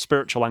the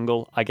spiritual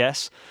angle, I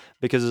guess,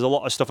 because there's a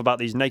lot of stuff about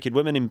these naked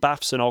women in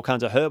baths and all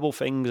kinds of herbal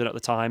things, and at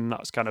the time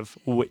that's kind of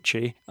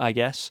witchy, I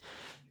guess.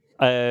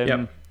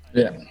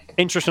 Yeah.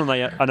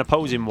 Interestingly, an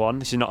opposing one.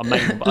 This is not a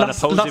main, but an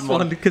last opposing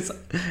one, because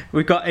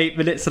we've got 8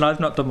 minutes and I've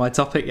not done my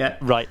topic yet.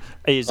 Right,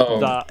 is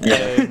that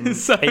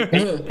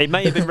it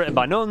may have been written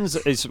by nuns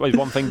is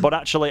one thing, but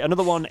actually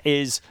another one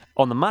is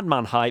on the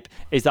Madman hype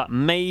is that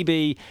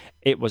maybe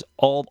it was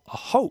all a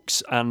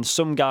hoax and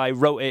some guy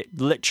wrote it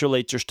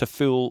literally just to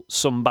fool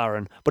some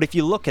baron. But if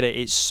you look at it,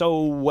 it's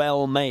so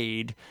well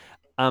made.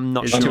 I'm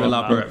not It's sure. too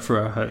elaborate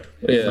for a hoax.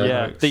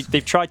 Yeah.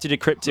 They've tried to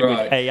decrypt it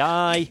with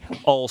AI,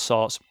 all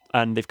sorts,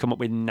 and they've come up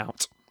with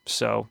naught.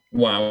 So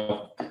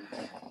Wow.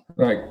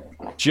 Right.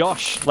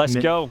 Josh, let's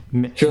go.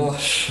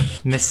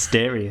 Josh.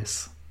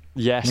 Mysterious.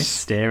 Yes.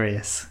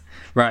 Mysterious.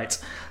 Right.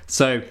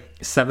 So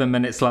 7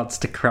 minutes, lads,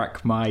 to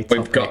crack my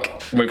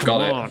topic. We've got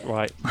Come it. on,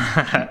 right.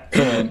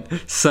 Come on.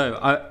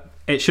 So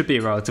it should be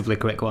a relatively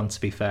quick one,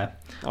 to be fair.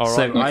 All right.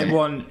 So Okay. I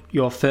want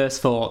your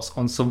first thoughts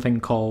on something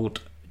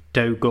called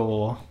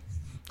Dogor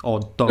or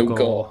Dogor.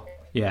 Dogor.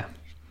 Yeah.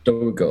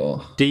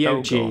 Dogor.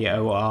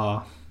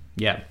 Dogor.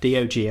 Yeah,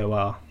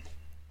 Dogor.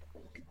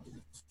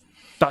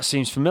 That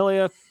seems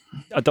familiar.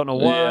 I don't know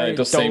why. Yeah, it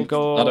does seem. It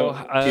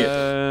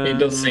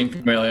does seem Um,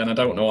 familiar, and I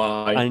don't know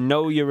why. I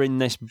know you're in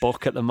this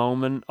book at the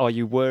moment, or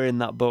you were in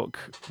that book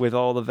with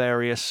all the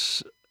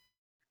various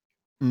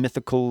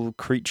mythical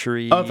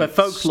creaturey The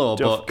folklore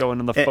stuff book. going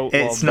on the folklore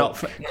It's book.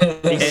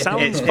 not. It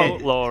sounds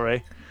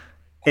folklore-y.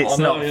 It's Oh,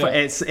 no, not.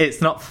 yeah.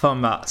 It's not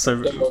from that. So,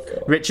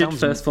 Dogor. Richard, Sounds-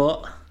 first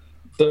thought.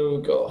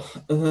 Dogor.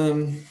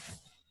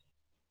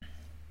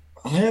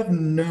 I have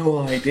no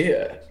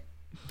idea.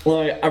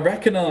 Like, I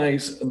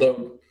recognise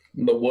the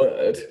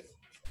word,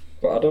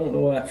 but I don't know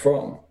where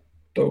from.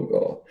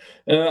 Dogor.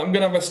 I'm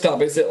gonna have a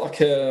stab. Is it like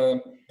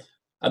a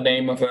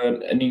name of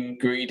an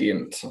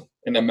ingredient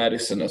in a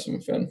medicine or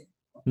something?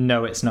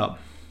 No, it's not.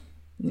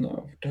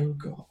 No,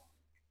 Dogor.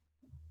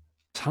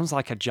 Sounds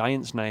like a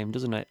giant's name,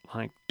 doesn't it?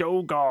 Like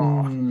Dogor.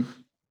 Hmm.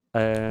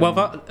 Well,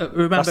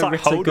 remember that's like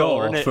Ritter Hodor,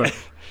 Gore isn't it?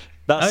 from-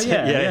 That's Oh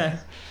yeah.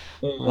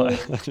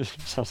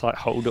 Sounds like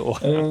Hodor.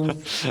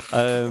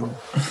 Um,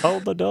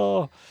 Hold the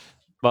door.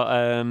 But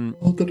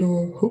hold the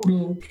door. Hold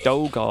on.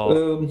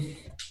 Dogor.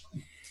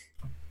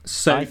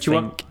 So I do you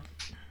want?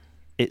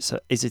 think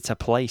is it a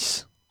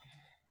place?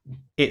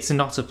 It's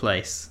not a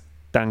place.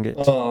 Dang it.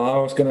 Oh,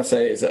 I was gonna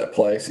say, is it a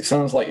place? It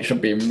sounds like you should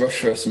be in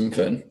Russia or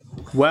something.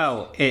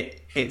 Well,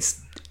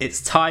 it's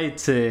tied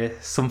to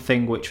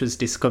something which was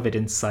discovered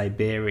in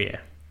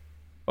Siberia.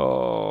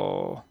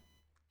 Oh,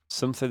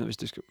 something that was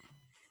discovered.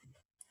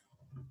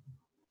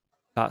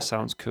 That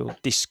sounds cool.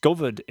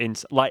 Discovered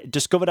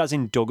as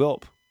in dug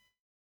up.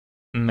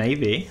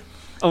 Maybe.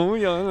 Oh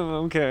yeah.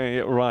 Okay.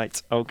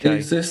 Right. Okay.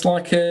 Is this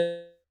like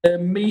a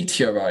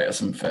meteorite or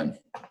something,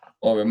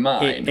 or a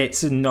mine?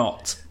 It's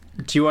not.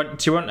 Do you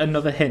want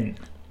another hint?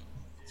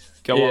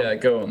 Go yeah, on.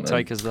 go on. Then.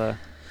 Take us there.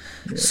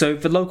 So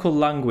the local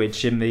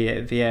language in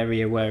the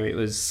area where it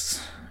was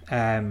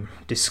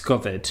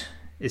discovered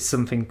is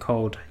something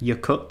called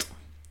Yakut,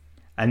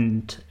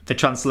 and the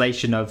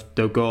translation of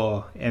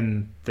Dogor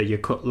in the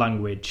Yakut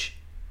language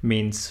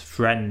means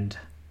friend.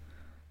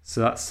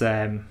 So that's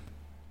a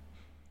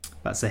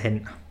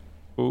hint.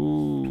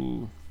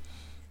 Ooh.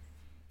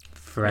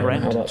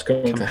 Friend. How that's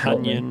going to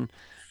help me.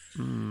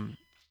 Companion.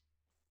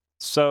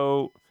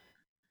 So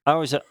I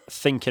was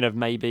thinking of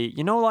maybe,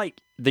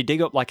 like they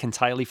dig up like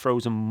entirely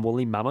frozen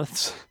woolly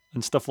mammoths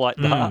and stuff like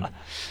that.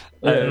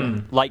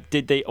 Like,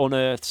 did they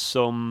unearth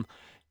some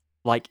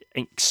like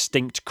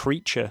extinct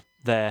creature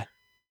there?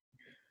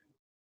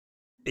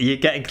 You're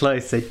getting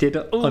close. They did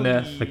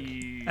unearth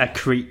a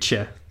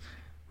creature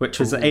which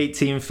was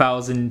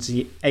 18,000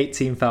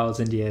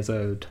 years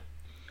old.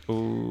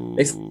 Ooh.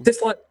 Is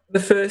this like the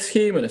first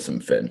human or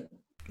something?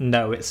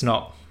 No, it's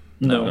not.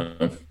 No.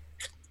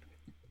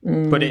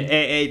 But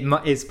it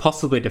is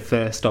possibly the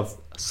first of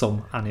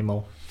some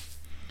animal.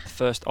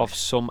 First of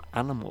some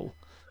animal.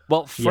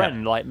 Well,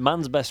 friend, like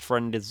man's best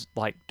friend is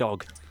like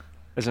dog,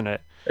 isn't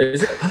it?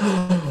 Is it?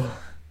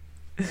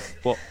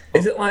 What?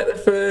 Is it like the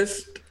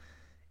first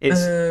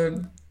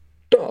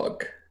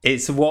dog?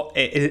 It's what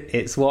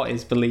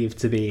is believed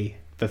to be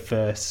the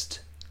first,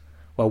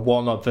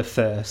 one of the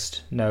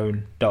first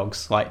known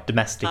dogs, like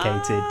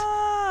domesticated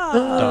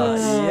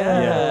dogs.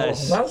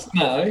 Yes. That's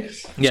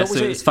nice. Yeah, So so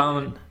was it was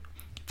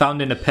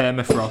found in a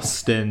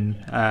permafrost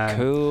in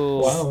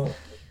Cool. Wow.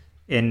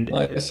 in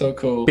That's so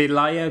cool.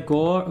 Belaya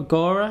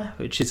Gora,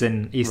 which is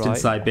in eastern Right.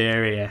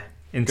 Siberia,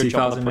 in Good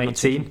job on the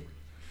 2018.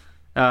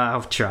 I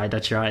tried.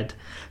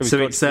 was So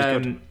good, it's it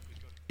was good.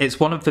 it's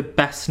one of the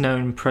best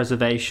known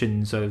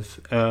preservations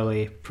of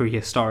early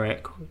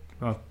prehistoric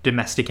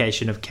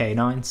domestication of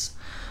canines.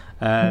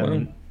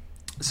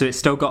 So it's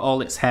still got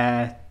all its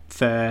hair,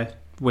 fur,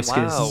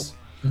 whiskers,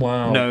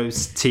 Wow.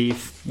 nose,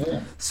 teeth.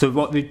 Yeah. So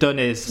what they've done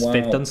is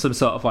they've Wow. done some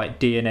sort of like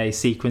DNA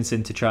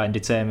sequencing to try and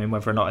determine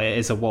whether or not it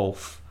is a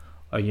wolf,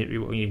 or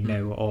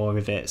or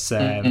if it's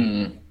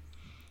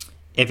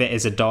if it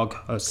is a dog,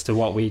 as to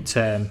what we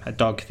term a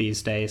dog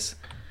these days.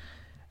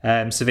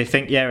 So they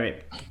think,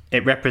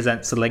 it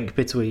represents a link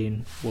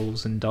between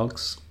wolves and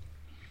dogs.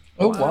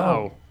 Oh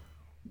wow.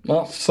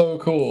 That's so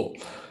cool.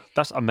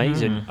 That's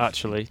amazing,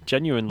 actually.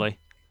 Genuinely.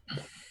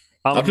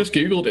 I've just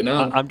googled it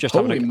now. I'm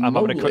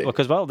having a quick look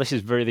as well. This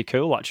is really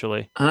cool,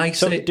 actually.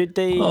 Did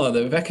they? Oh,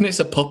 they reckon it's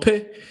a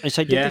puppy.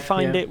 So did they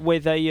find it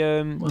with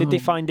a? Did they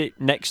find it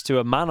next to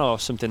a man or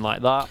something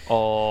like that,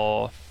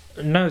 or?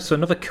 No. So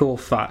another cool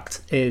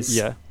fact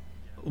is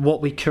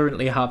what we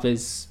currently have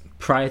is,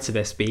 prior to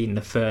this being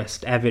the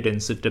first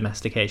evidence of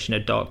domestication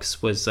of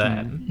dogs, was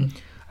a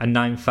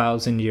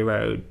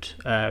 9,000-year-old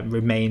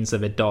remains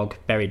of a dog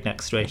buried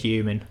next to a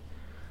human.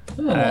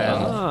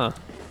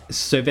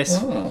 So this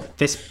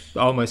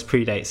almost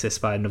predates this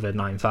by another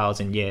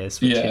 9,000 years,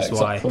 which is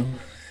why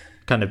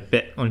kind of a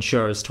bit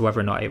unsure as to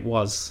whether or not it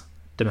was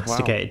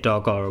domesticated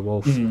dog or a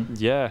wolf.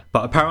 Yeah.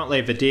 But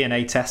apparently the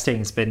DNA testing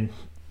has been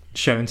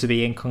shown to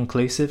be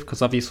inconclusive,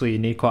 because obviously you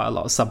need quite a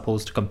lot of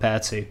samples to compare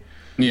to.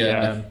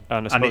 Yeah.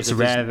 And it's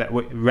rare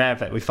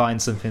that we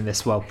find something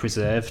this well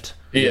preserved.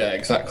 Yeah,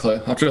 exactly.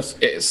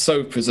 It's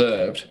so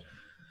preserved.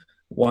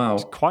 Wow.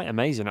 It's quite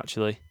amazing,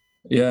 actually.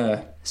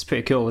 Yeah. It's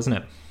pretty cool, isn't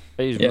it?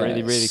 It is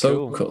really, really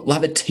so cool.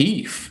 Like the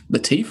teeth are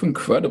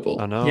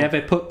incredible. I know. Yeah,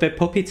 they're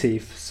puppy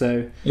teeth.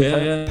 So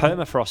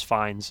permafrost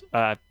finds,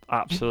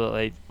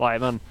 absolutely.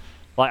 Like, man,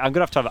 like I'm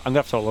gonna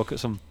have to look at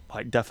some.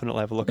 Like, definitely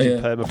have a look at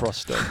some permafrost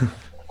stuff.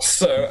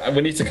 So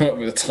we need to come up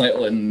with a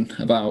title in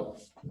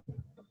about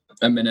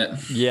a minute.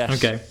 Yes.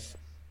 Okay.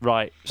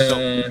 Right.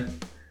 So,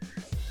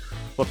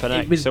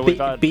 it was so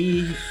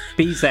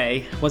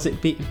BZ. Was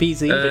it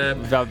BZ?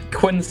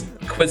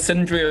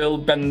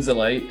 Quinsidrial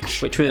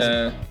benzylate, which was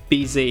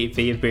BZ,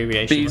 the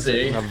abbreviation.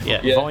 BZ.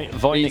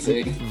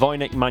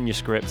 Voynich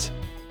manuscript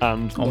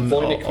and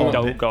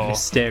Dogor.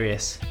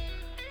 Mysterious.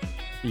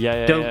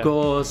 Yeah.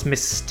 Dogor's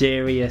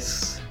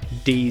mysterious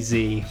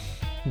DZ.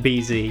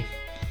 BZ.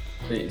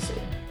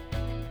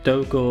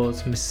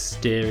 Dogor's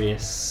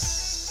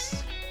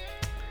mysterious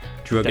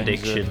drug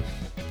addiction.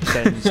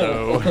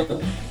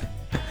 Benzo.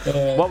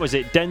 What was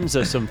it?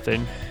 Denza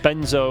something?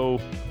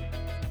 Benzolate.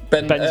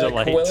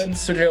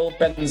 Quinsidrial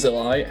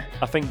benzylate.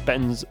 I think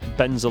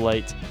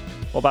benzolate.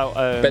 What about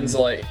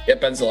benzylate? Yeah,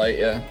 benzylate.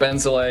 Yeah,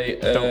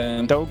 benzylate.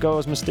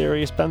 Dogor's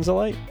mysterious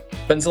benzolate.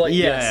 Benzylate.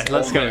 Yeah, yes.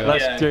 let's go.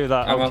 Let's do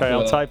that. Okay,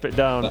 I'll type it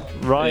down.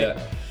 Right. Yeah.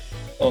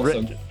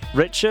 Awesome.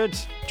 Richard, do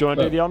you want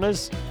to do the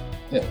honours?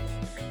 Yeah.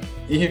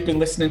 You've been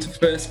listening to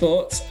Spur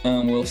Sports,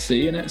 and we'll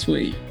see you next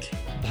week.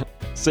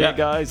 See you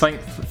guys.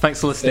 Thanks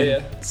for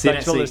listening. See you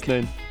next week.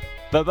 Listening.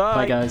 Bye-bye.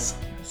 Bye, guys.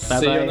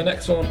 See you on the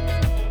next one.